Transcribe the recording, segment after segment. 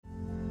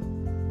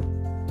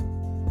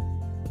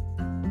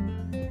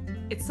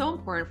It's so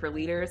important for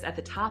leaders at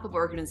the top of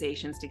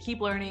organizations to keep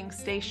learning,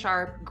 stay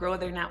sharp, grow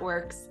their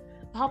networks.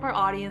 To help our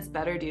audience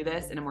better do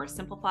this in a more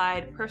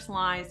simplified,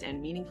 personalized,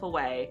 and meaningful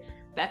way,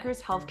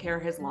 Becker's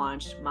Healthcare has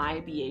launched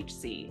My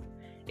BHC.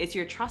 It's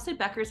your trusted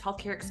Becker's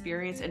Healthcare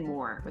experience and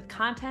more, with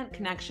content,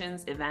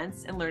 connections,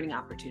 events, and learning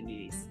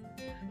opportunities.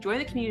 Join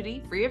the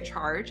community free of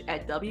charge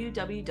at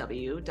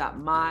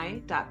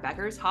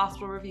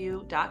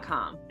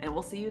www.my.beckershospitalreview.com, and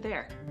we'll see you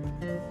there.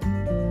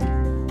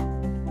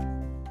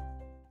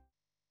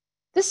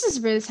 This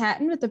is Riz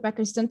Hatton with the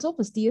Becker's Dental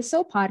plus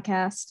DSO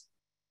podcast.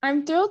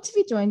 I'm thrilled to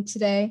be joined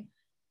today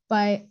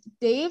by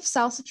Dave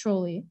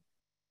Salciccioli,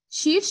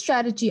 Chief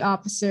Strategy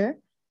Officer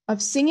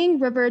of Singing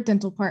River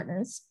Dental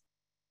Partners.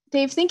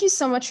 Dave, thank you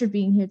so much for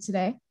being here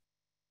today.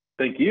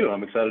 Thank you.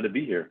 I'm excited to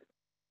be here.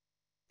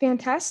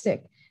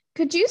 Fantastic.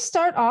 Could you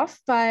start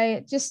off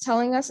by just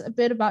telling us a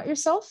bit about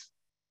yourself?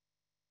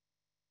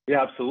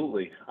 Yeah,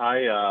 absolutely.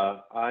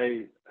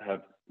 I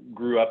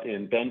grew up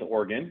in Bend,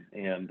 Oregon,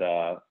 and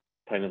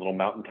tiny little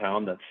mountain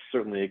town that's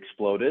certainly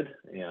exploded,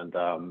 and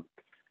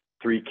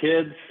 3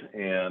 kids,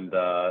 and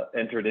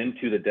entered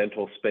into the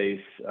dental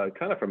space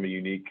kind of from a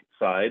unique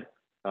side,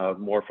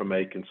 more from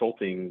a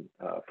consulting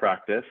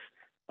practice.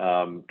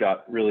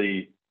 Got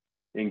really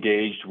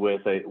engaged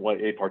with a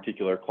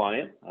particular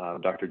client,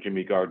 Dr.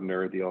 Jimmy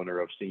Gardner, the owner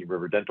of Singing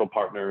River Dental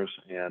Partners,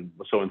 and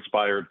was so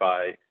inspired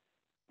by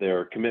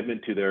their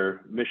commitment to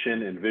their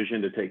mission and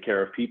vision to take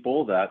care of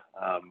people that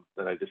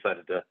I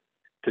decided to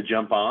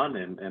jump on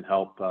and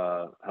help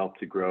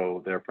to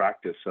grow their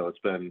practice. So it's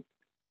been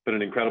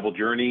an incredible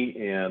journey,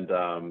 and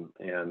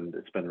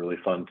it's been really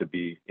fun to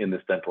be in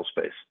this dental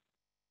space.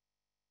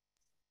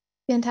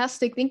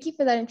 Fantastic. Thank you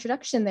for that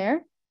introduction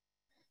there.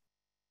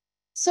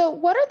 So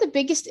what are the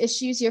biggest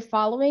issues you're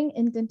following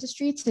in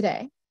dentistry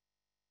today?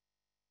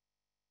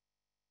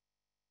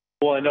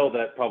 Well, I know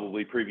that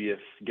probably previous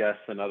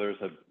guests and others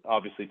have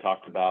obviously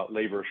talked about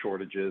labor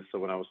shortages. So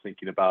when I was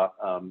thinking about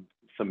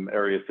some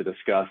areas to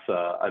discuss,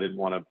 I didn't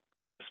want to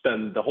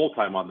spend the whole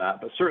time on that,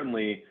 but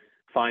certainly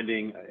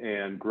finding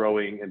and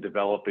growing and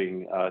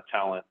developing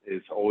talent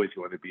is always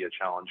going to be a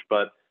challenge.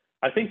 But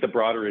I think the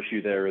broader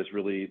issue there is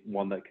really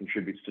one that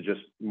contributes to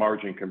just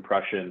margin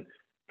compression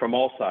from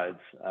all sides.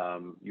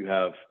 You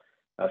have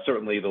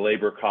certainly the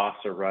labor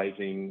costs are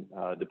rising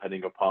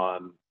depending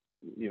upon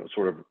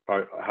sort of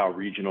how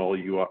regional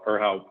you are, or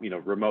how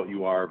remote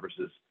you are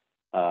versus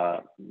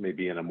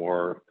maybe in a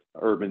more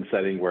urban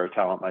setting where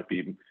talent might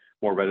be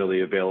more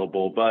readily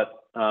available. But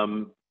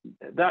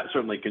that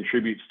certainly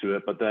contributes to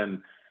it. But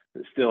then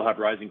still have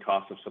rising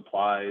costs of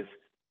supplies,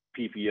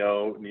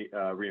 PPO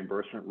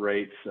reimbursement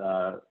rates.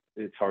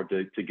 It's hard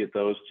to get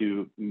those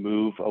to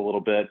move a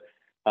little bit.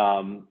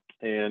 And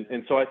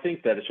so I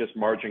think that it's just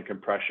margin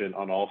compression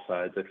on all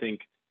sides. I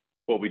think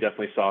what we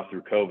definitely saw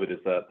through COVID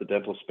is that the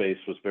dental space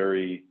was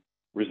very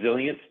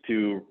resilient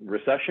to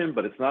recession,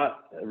 but it's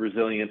not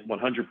resilient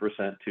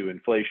 100% to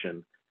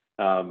inflation.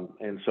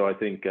 And so I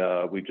think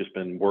we've just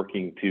been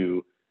working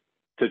to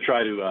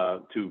try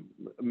to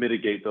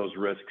mitigate those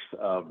risks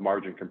of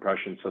margin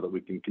compression so that we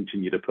can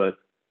continue to put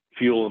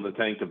fuel in the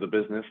tank of the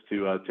business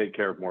to take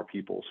care of more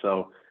people.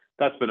 So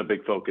that's been a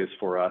big focus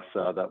for us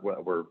that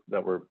we're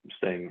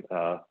staying,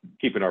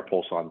 keeping our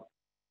pulse on.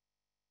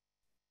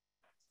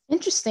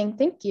 Interesting,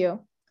 thank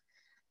you.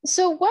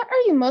 So what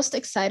are you most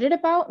excited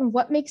about, and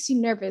what makes you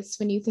nervous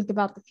when you think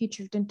about the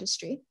future of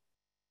dentistry?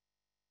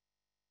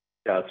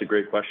 Yeah, that's a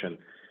great question.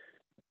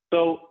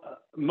 So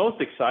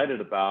most excited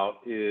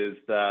about is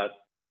that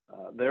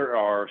there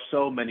are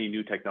so many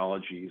new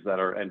technologies that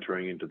are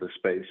entering into the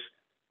space.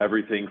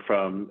 Everything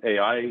from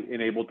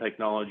AI-enabled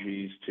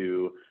technologies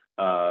to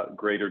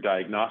greater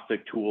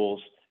diagnostic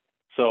tools.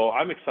 So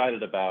I'm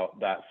excited about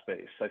that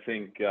space. I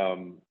think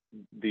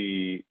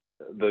the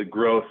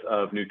growth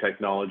of new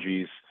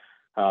technologies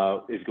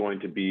is going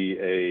to be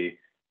a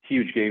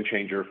huge game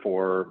changer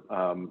for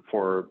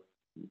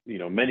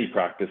many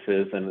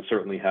practices, and it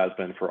certainly has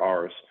been for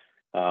ours.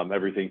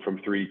 Everything from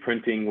 3D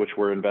printing, which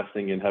we're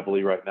investing in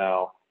heavily right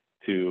now,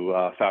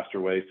 to faster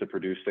ways to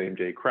produce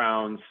same-day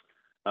crowns.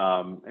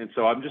 And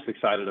so I'm just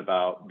excited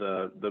about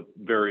the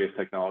various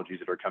technologies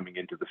that are coming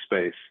into the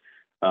space.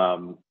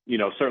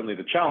 Certainly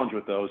the challenge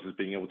with those is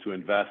being able to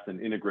invest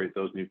and integrate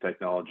those new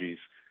technologies.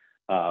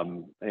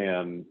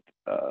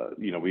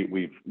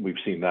 We've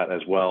seen that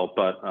as well,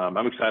 but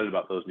I'm excited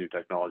about those new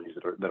technologies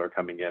that are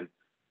coming in.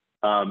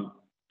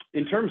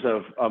 In terms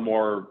of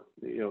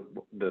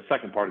the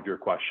second part of your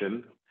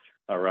question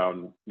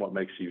around what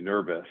makes you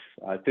nervous,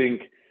 I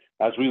think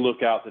as we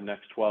look out the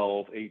next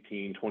 12,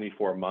 18,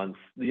 24 months,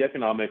 there's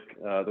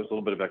a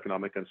little bit of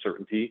economic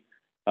uncertainty,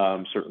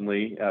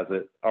 certainly, as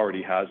it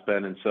already has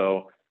been. And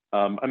so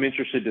I'm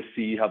interested to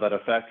see how that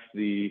affects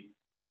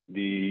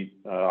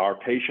our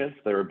patients,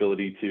 their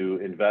ability to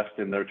invest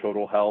in their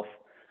total health,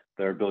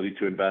 their ability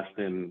to invest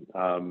in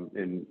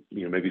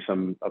maybe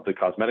some of the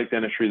cosmetic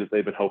dentistry that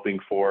they've been hoping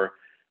for.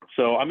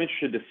 So I'm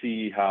interested to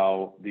see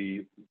how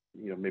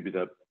maybe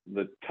the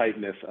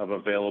tightness of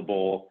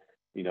available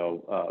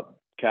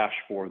cash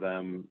for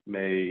them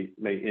may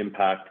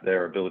impact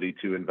their ability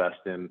to invest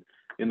in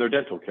their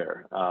dental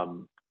care.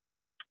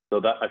 So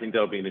that, I think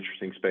that'll be an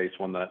interesting space,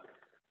 one that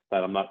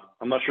I'm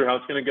not sure how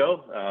it's going to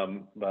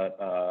go, but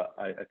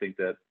I think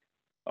that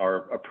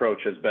our approach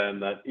has been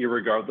that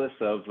irregardless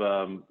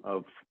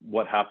of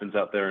what happens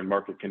out there in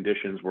market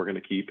conditions, we're going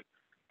to keep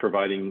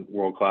providing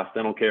world-class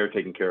dental care,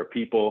 taking care of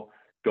people,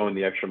 going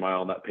the extra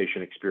mile in that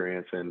patient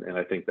experience, and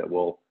I think that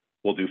we'll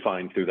do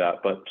fine through that.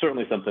 But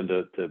certainly something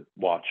to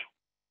watch.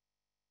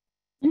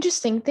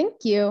 Interesting,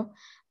 thank you.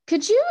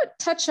 Could you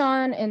touch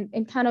on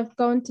and kind of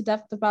go into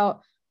depth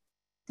about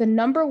the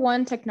number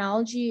one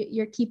technology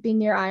you're keeping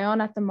your eye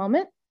on at the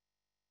moment?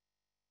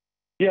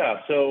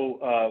 Yeah,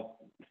 so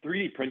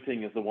 3D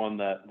printing is the one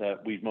that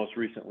we've most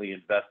recently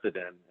invested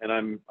in, and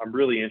I'm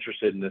really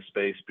interested in this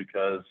space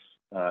because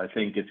I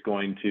think it's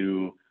going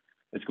to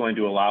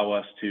allow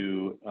us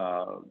to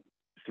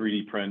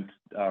 3D print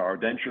our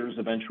dentures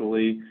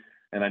eventually,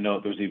 and I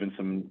know there's even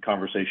some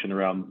conversation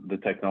around the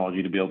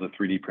technology to be able to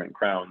 3D print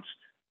crowns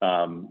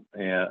and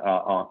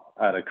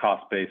at a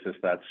cost basis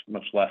that's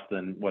much less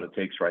than what it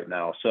takes right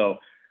now. So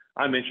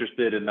I'm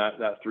interested in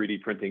that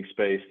 3D printing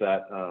space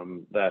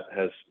that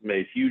has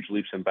made huge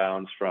leaps and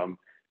bounds from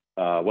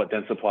what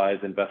Dentsply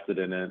has invested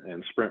in it,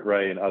 and Sprint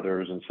Ray and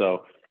others. And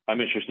so I'm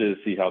interested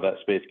to see how that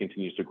space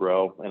continues to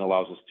grow and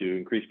allows us to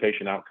increase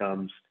patient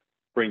outcomes,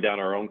 bring down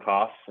our own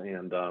costs,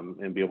 and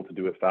be able to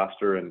do it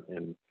faster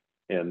and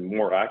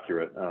more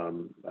accurate.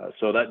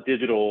 So that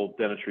digital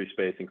dentistry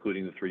space,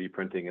 including the 3D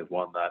printing, is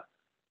one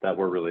that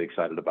we're really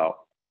excited about.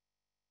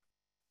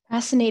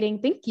 Fascinating,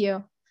 thank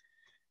you.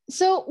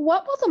 So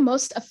what will the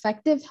most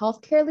effective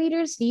healthcare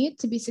leaders need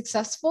to be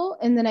successful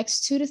in the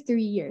next 2 to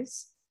 3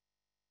 years?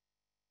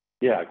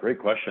 Yeah, great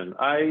question.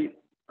 I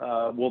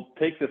will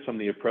take this from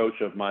the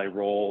approach of my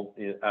role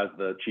as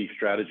the Chief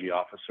Strategy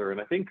Officer. And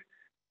I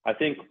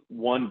think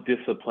one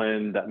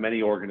discipline that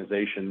many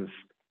organizations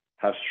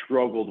have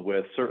struggled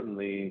with,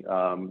 certainly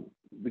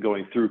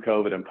going through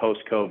COVID and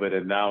post-COVID,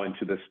 and now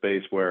into this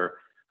space where,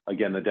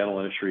 again, the dental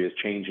industry is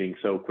changing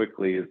so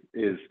quickly,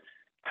 is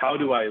how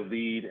do I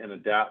lead and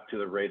adapt to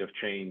the rate of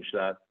change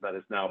that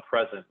is now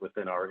present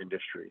within our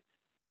industry?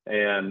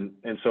 And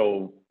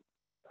so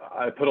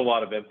I put a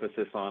lot of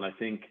emphasis on, I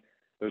think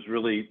there's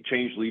really,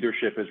 change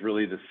leadership is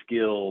really the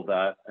skill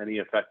that any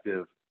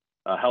effective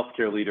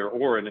healthcare leader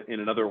or in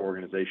another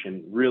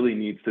organization really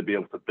needs to be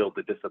able to build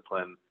the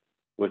discipline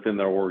within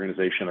their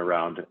organization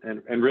around.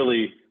 And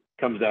really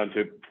comes down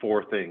to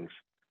 4 things.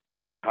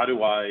 How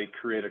do I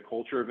create a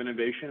culture of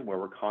innovation where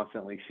we're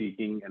constantly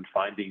seeking and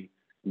finding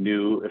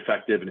new,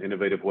 effective, and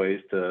innovative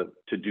ways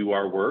to do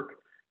our work?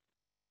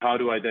 How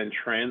do I then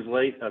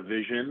translate a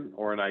vision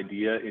or an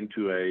idea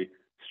into a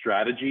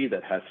strategy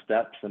that has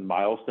steps and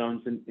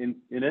milestones in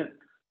it,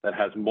 that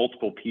has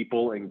multiple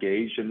people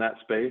engaged in that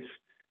space?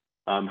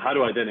 How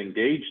do I then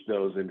engage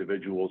those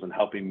individuals in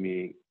helping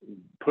me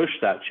push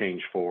that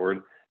change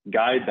forward,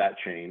 guide that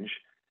change?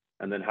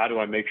 And then how do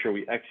I make sure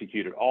we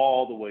execute it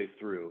all the way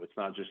through? It's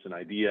not just an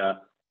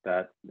idea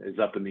that is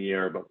up in the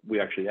air, but we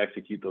actually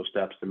execute those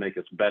steps to make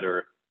us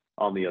better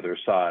on the other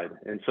side.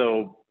 And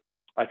so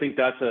I think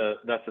that's a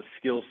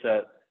skill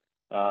set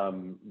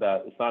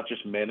that it's not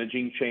just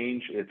managing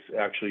change, it's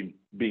actually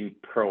being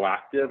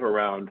proactive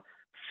around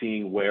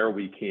seeing where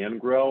we can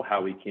grow,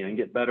 how we can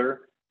get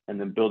better, and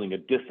then building a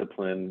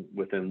discipline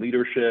within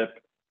leadership,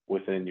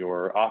 within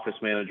your office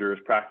managers,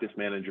 practice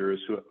managers,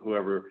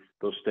 whoever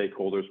those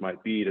stakeholders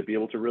might be, to be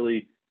able to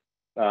really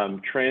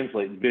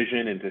translate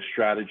vision into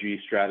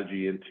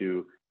strategy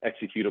into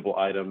executable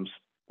items,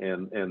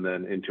 and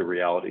then into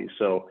reality.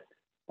 So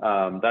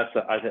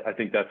I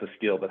think that's a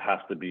skill that has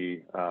to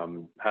be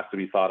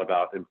thought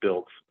about and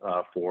built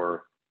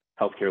for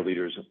healthcare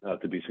leaders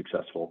to be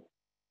successful.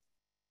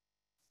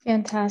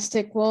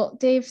 Fantastic. Well,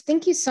 Dave,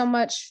 thank you so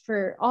much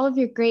for all of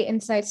your great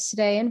insights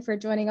today and for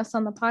joining us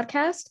on the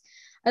podcast.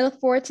 I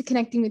look forward to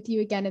connecting with you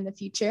again in the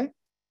future.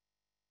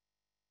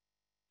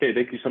 Okay,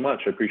 thank you so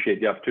much. I appreciate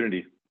the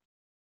opportunity.